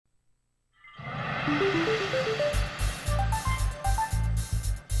I'm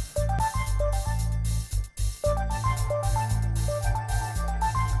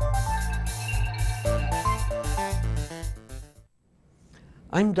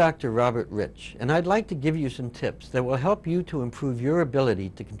Dr. Robert Ritch, and I'd like to give you some tips that will help you to improve your ability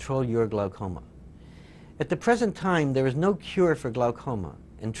to control your glaucoma. At the present time, there is no cure for glaucoma,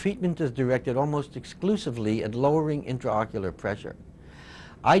 and treatment is directed almost exclusively at lowering intraocular pressure.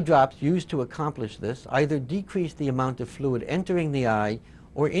 Eye drops used to accomplish this either decrease the amount of fluid entering the eye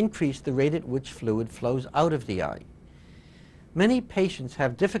or increase the rate at which fluid flows out of the eye. Many patients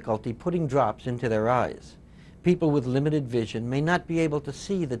have difficulty putting drops into their eyes. People with limited vision may not be able to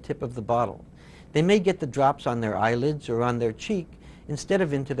see the tip of the bottle. They may get the drops on their eyelids or on their cheek instead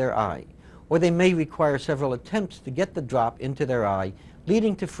of into their eye, or they may require several attempts to get the drop into their eye,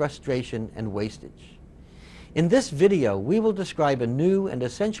 leading to frustration and wastage. In this video, we will describe a new and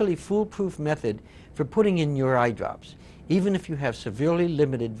essentially foolproof method for putting in your eye drops, even if you have severely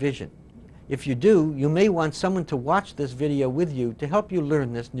limited vision. If you do, you may want someone to watch this video with you to help you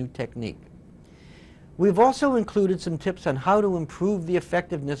learn this new technique. We've also included some tips on how to improve the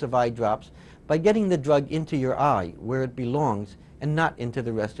effectiveness of eye drops by getting the drug into your eye where it belongs and not into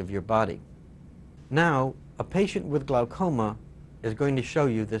the rest of your body. Now, a patient with glaucoma is going to show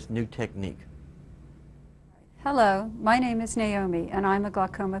you this new technique. Hello, my name is Naomi and I'm a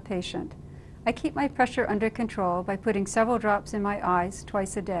glaucoma patient. I keep my pressure under control by putting several drops in my eyes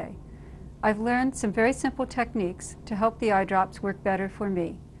twice a day. I've learned some very simple techniques to help the eye drops work better for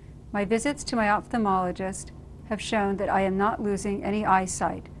me. My visits to my ophthalmologist have shown that I am not losing any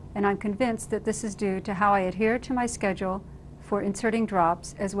eyesight, and I'm convinced that this is due to how I adhere to my schedule for inserting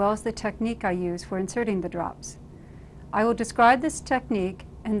drops, as well as the technique I use for inserting the drops. I will describe this technique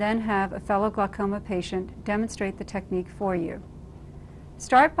and then have a fellow glaucoma patient demonstrate the technique for you.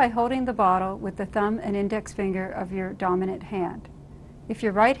 Start by holding the bottle with the thumb and index finger of your dominant hand. If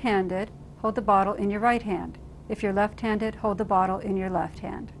you're right-handed, hold the bottle in your right hand. If you're left-handed, hold the bottle in your left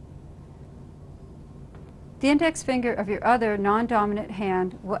hand. The index finger of your other non-dominant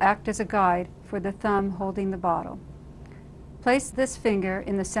hand will act as a guide for the thumb holding the bottle. Place this finger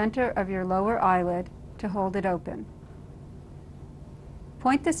in the center of your lower eyelid to hold it open.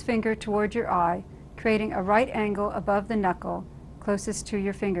 Point this finger toward your eye, creating a right angle above the knuckle closest to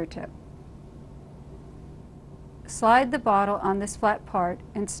your fingertip. Slide the bottle on this flat part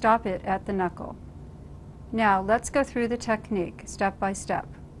and stop it at the knuckle. Now let's go through the technique step by step.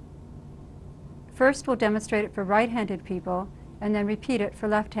 First, we'll demonstrate it for right-handed people and then repeat it for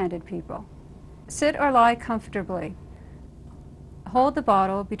left-handed people. Sit or lie comfortably. Hold the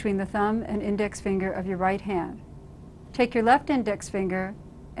bottle between the thumb and index finger of your right hand. Take your left index finger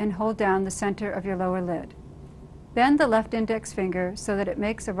and hold down the center of your lower lid. Bend the left index finger so that it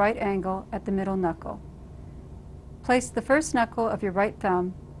makes a right angle at the middle knuckle. Place the first knuckle of your right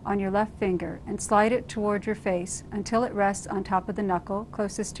thumb on your left finger and slide it toward your face until it rests on top of the knuckle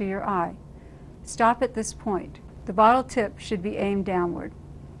closest to your eye. Stop at this point. The bottle tip should be aimed downward.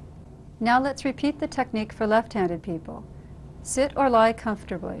 Now let's repeat the technique for left-handed people. Sit or lie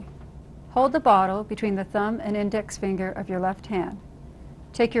comfortably. Hold the bottle between the thumb and index finger of your left hand.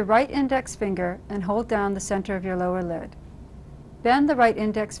 Take your right index finger and hold down the center of your lower lid. Bend the right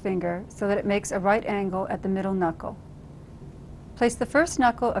index finger so that it makes a right angle at the middle knuckle. Place the first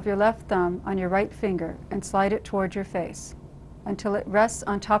knuckle of your left thumb on your right finger and slide it toward your face until it rests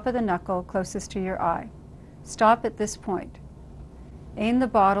on top of the knuckle closest to your eye. Stop at this point. Aim the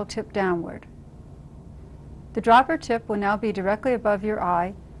bottle tip downward. The dropper tip will now be directly above your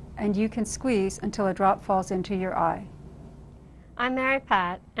eye, and you can squeeze until a drop falls into your eye. I'm Mary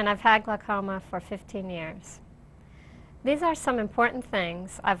Pat, and I've had glaucoma for 15 years. These are some important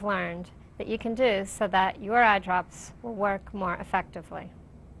things I've learned that you can do so that your eye drops will work more effectively.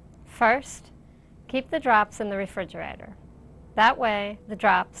 First, keep the drops in the refrigerator. That way, the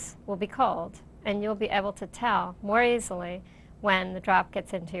drops will be cold, and you'll be able to tell more easily when the drop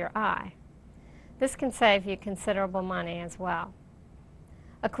gets into your eye. This can save you considerable money as well.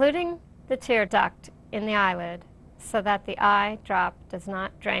 Occluding the tear duct in the eyelid so that the eye drop does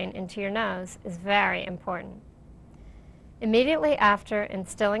not drain into your nose is very important. Immediately after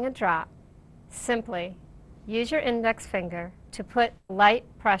instilling a drop, simply use your index finger to put light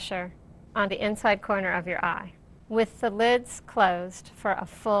pressure on the inside corner of your eye, with the lids closed for a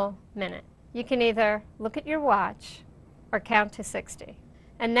full minute. You can either look at your watch or count to 60.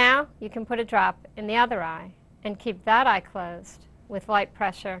 And now you can put a drop in the other eye and keep that eye closed with light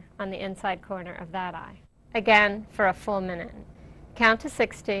pressure on the inside corner of that eye. Again, for a full minute. Count to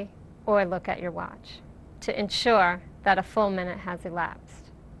 60 or look at your watch to ensure that a full minute has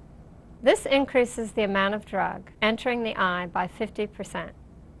elapsed. This increases the amount of drug entering the eye by 50%.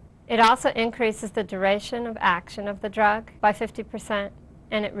 It also increases the duration of action of the drug by 50%,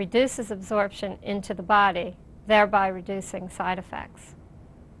 and it reduces absorption into the body, thereby reducing side effects.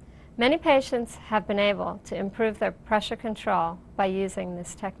 Many patients have been able to improve their pressure control by using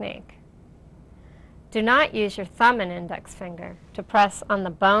this technique. Do not use your thumb and index finger to press on the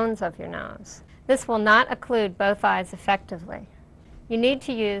bones of your nose. This will not occlude both eyes effectively. You need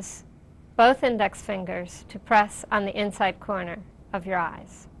to use both index fingers to press on the inside corner of your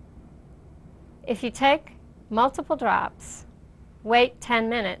eyes. If you take multiple drops, wait 10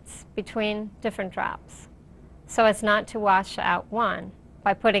 minutes between different drops so as not to wash out one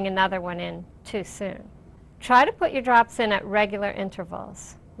by putting another one in too soon. Try to put your drops in at regular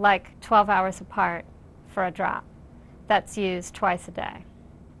intervals, like 12 hours apart for a drop that's used twice a day.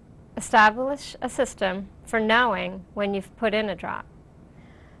 Establish a system for knowing when you've put in a drop.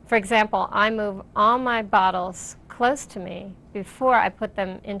 For example, I move all my bottles close to me before I put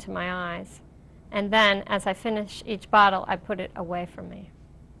them into my eyes, and then as I finish each bottle, I put it away from me.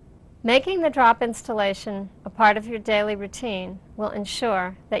 Making the drop installation a part of your daily routine will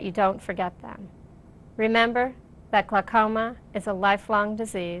ensure that you don't forget them. Remember that glaucoma is a lifelong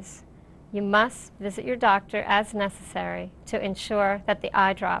disease. You must visit your doctor as necessary to ensure that the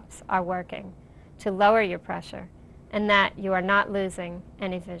eye drops are working, to lower your pressure, and that you are not losing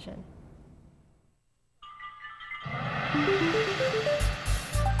any vision.